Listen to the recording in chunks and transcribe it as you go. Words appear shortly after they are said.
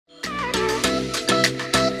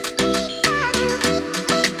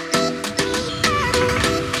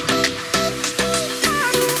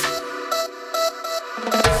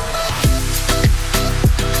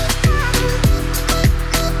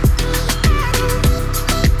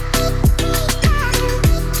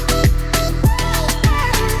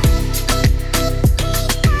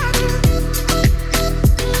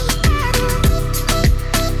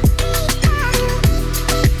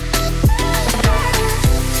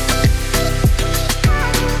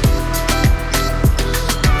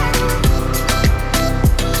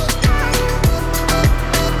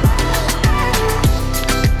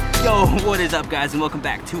is up, guys, and welcome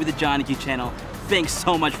back to the Johnny Q channel. Thanks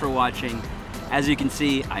so much for watching. As you can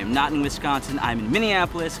see, I am not in Wisconsin, I'm in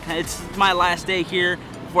Minneapolis. It's my last day here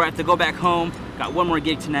before I have to go back home. Got one more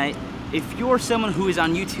gig tonight. If you're someone who is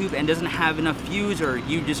on YouTube and doesn't have enough views, or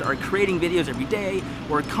you just are creating videos every day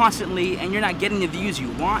or constantly and you're not getting the views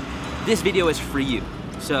you want, this video is for you.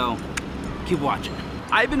 So keep watching.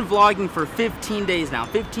 I've been vlogging for 15 days now.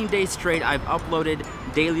 15 days straight I've uploaded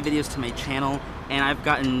daily videos to my channel and I've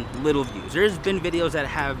gotten little views. There's been videos that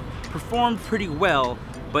have performed pretty well,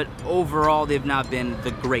 but overall they've not been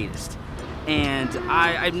the greatest. And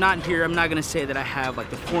I'm not gonna say that I have like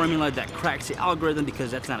the formula that cracks the algorithm,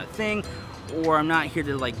 because that's not a thing, or I'm not here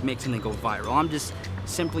to like make something go viral. I'm just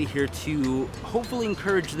simply here to hopefully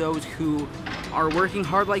encourage those who are working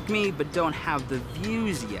hard like me but don't have the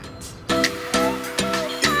views yet.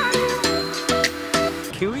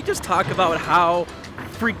 Can we just talk about how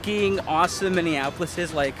freaking awesome Minneapolis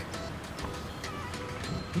is? Like,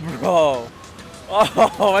 bro,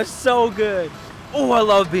 oh, it's so good. Oh, I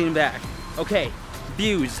love being back. Okay,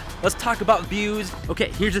 views. Let's talk about views.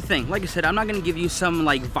 Okay, here's the thing. Like I said, I'm not gonna give you some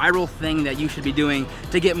like viral thing that you should be doing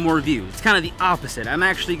to get more views. It's kind of the opposite. I'm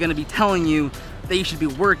actually gonna be telling you that you should be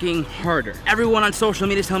working harder. Everyone on social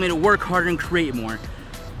media is telling me to work harder and create more.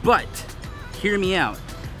 But, hear me out.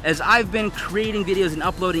 As I've been creating videos and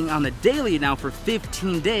uploading on the daily now for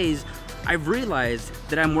 15 days, I've realized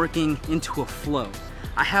that I'm working into a flow.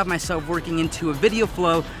 I have myself working into a video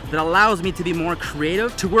flow that allows me to be more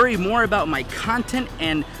creative, to worry more about my content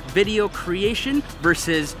and video creation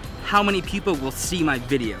versus how many people will see my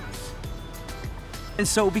videos. And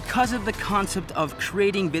so because of the concept of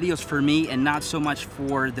creating videos for me and not so much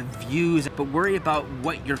for the views, but worry about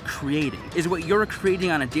what you're creating. Is what you're creating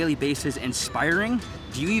on a daily basis inspiring?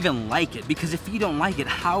 Do you even like it? Because if you don't like it,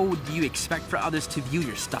 how do you expect for others to view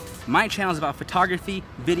your stuff? My channel is about photography,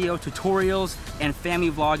 video, tutorials, and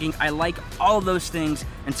family vlogging. I like all of those things,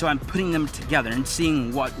 and so I'm putting them together and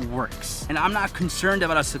seeing what works. And I'm not concerned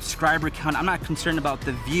about a subscriber count. I'm not concerned about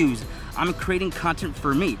the views. I'm creating content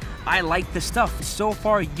for me. I like the stuff. So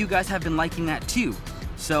far, you guys have been liking that too.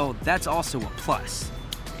 So that's also a plus.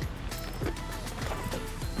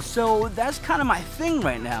 So that's kind of my thing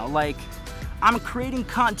right now. Like, I'm creating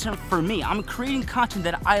content for me. I'm creating content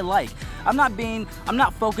that I like. I'm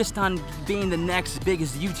not focused on being the next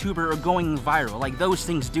biggest YouTuber or going viral. Like, those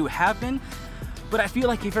things do happen. But I feel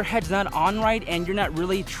like if your head's not on right and you're not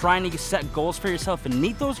really trying to set goals for yourself and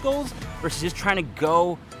meet those goals versus just trying to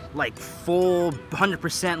go like full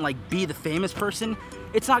 100%, like be the famous person,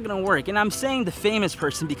 it's not gonna work. And I'm saying the famous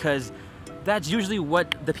person because that's usually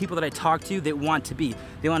what the people that I talk to, they want to be.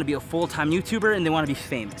 They want to be a full-time YouTuber and they want to be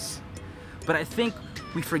famous. But I think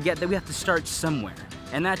we forget that we have to start somewhere.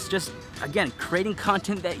 And that's just, again, creating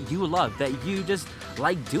content that you love, that you just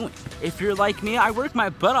like doing. If you're like me, I work my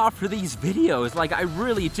butt off for these videos. Like, I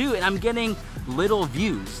really do, and I'm getting little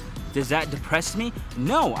views. Does that depress me?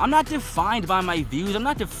 No, I'm not defined by my views. I'm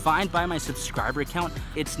not defined by my subscriber count.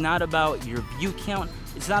 It's not about your view count.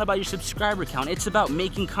 It's not about your subscriber count. It's about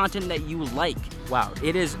making content that you like. Wow,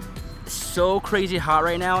 it is so crazy hot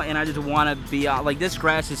right now, and I just want to be out. Like, this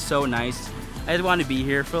grass is so nice. I just want to be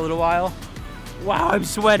here for a little while. Wow, I'm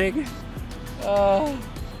sweating.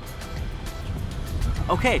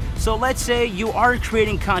 Okay, so let's say you are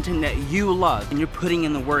creating content that you love and you're putting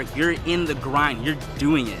in the work, you're in the grind, you're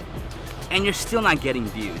doing it, and you're still not getting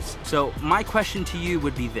views. So my question to you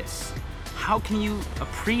would be this: how can you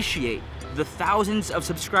appreciate the thousands of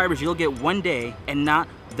subscribers you'll get one day and not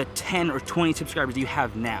the 10 or 20 subscribers you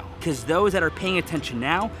have now? Because those that are paying attention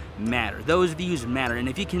now matter. Those views matter. And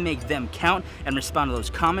if you can make them count and respond to those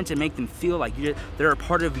comments and make them feel like they're a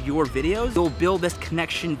part of your videos, you'll build this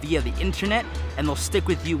connection via the internet and they'll stick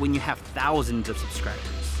with you when you have thousands of subscribers.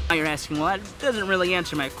 Now you're asking, well, that doesn't really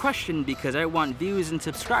answer my question because I want views and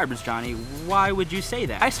subscribers, Johnny. Why would you say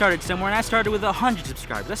that? I started somewhere and I started with 100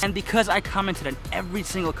 subscribers. And because I commented on every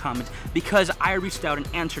single comment, because I reached out and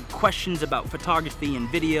answered questions about photography and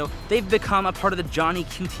video, they've become a part of the Johnny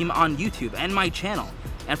Q team on YouTube and my channel.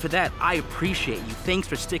 And for that, I appreciate you. Thanks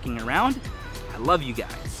for sticking around. I love you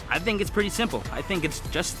guys. I think it's pretty simple. I think it's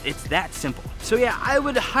that simple. So yeah, I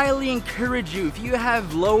would highly encourage you, if you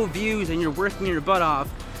have low views and you're working your butt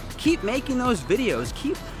off, keep making those videos.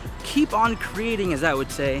 Keep on creating, as I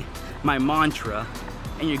would say, my mantra,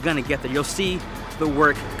 and you're gonna get there. You'll see the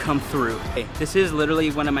work come through. Hey, this is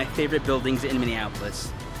literally one of my favorite buildings in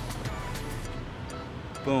Minneapolis.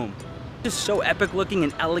 Boom. Just so epic looking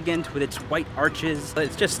and elegant with its white arches.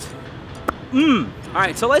 It's just, All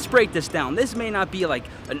right, so let's break this down. This may not be like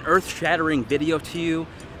an earth-shattering video to you,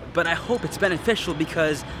 but I hope it's beneficial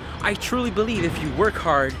because I truly believe if you work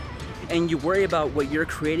hard, and you worry about what you're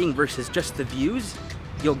creating versus just the views,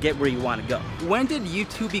 you'll get where you want to go. When did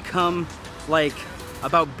YouTube become like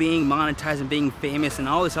about being monetized and being famous and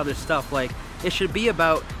all this other stuff? Like, it should be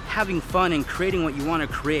about having fun and creating what you want to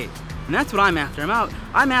create. And that's what I'm after.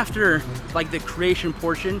 I'm after like the creation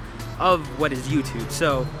portion of what is YouTube.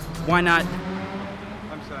 So why not?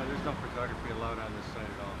 I'm sorry, there's no photography allowed on this site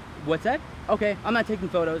at all. What's that? Okay, I'm not taking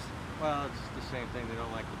photos. Well, it's the same thing. They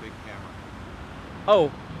don't like the big camera.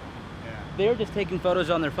 Oh, yeah. They're just taking photos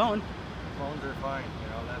on their phone. Phones are fine, you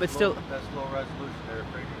know. That's But still, that's low resolution. They're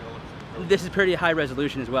afraid to go. This is pretty high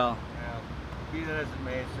resolution as well. Yeah. Be that as it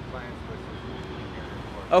may, it's the client's wishes.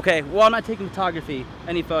 Okay, well, I'm not taking photography,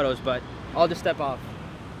 any photos, but I'll just step off.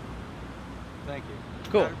 Thank you.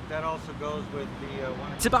 Cool. That also goes with the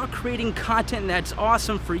one. It's about creating content that's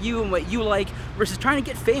awesome for you and what you like versus trying to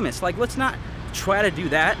get famous. Like, let's not try to do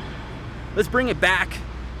that. Let's bring it back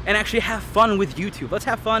and actually have fun with YouTube. Let's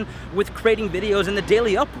have fun with creating videos and the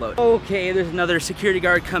daily upload. Okay, there's another security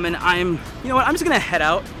guard coming. You know what, I'm just gonna head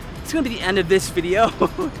out. It's gonna be the end of this video.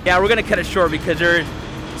 Yeah, we're gonna cut it short because they're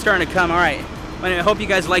starting to come. All right. Anyway, I hope you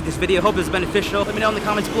guys like this video. Hope it's beneficial. Let me know in the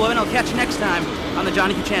comments below, and I'll catch you next time on the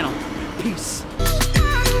Johnny Q channel. Peace.